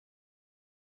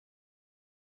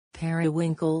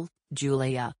Periwinkle,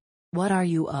 Julia. What are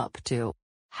you up to?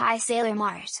 Hi Sailor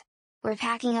Mars. We're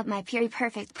packing up my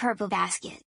perfect purple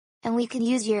basket. And we can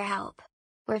use your help.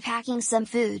 We're packing some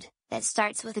food that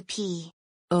starts with a P.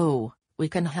 Oh, we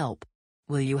can help.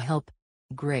 Will you help?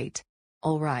 Great.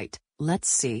 Alright, let's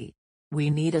see. We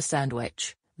need a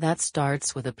sandwich that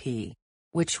starts with a P.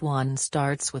 Which one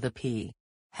starts with a P?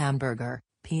 Hamburger,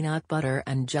 peanut butter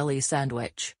and jelly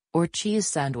sandwich, or cheese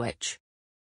sandwich?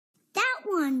 That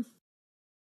one!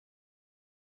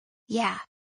 Yeah,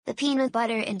 the peanut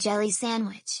butter and jelly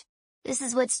sandwich. This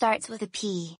is what starts with a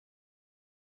P.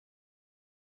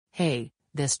 Hey,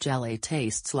 this jelly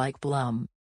tastes like plum.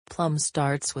 Plum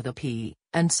starts with a P,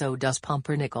 and so does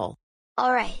pumpernickel.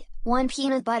 Alright, one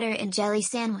peanut butter and jelly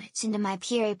sandwich into my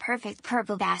perfect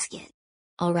purple basket.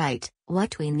 Alright,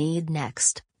 what we need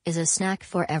next is a snack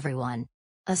for everyone.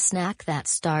 A snack that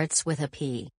starts with a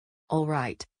P.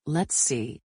 Alright, let's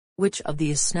see. Which of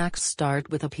these snacks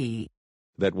start with a P?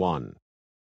 That one.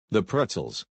 The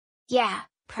pretzels. Yeah,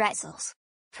 pretzels.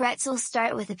 Pretzels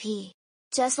start with a P.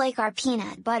 Just like our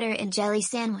peanut butter and jelly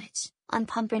sandwich, on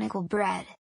pumpernickel bread.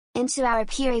 Into our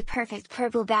perfect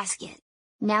purple basket.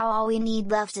 Now all we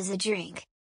need left is a drink.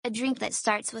 A drink that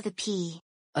starts with a P.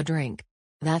 A drink.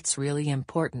 That's really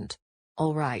important.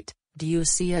 Alright, do you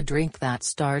see a drink that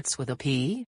starts with a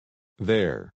P?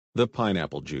 There, the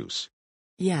pineapple juice.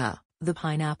 Yeah, the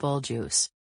pineapple juice.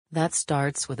 That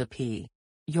starts with a P.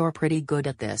 You're pretty good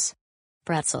at this.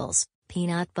 Pretzels,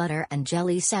 peanut butter and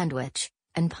jelly sandwich,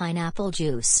 and pineapple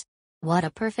juice. What a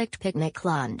perfect picnic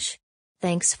lunch.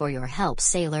 Thanks for your help,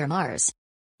 Sailor Mars.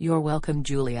 You're welcome,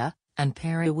 Julia, and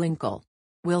Periwinkle.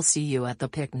 We'll see you at the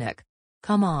picnic.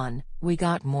 Come on, we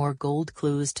got more gold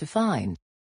clues to find.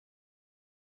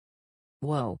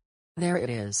 Whoa. There it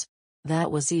is.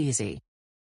 That was easy.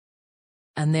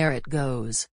 And there it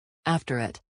goes. After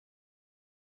it,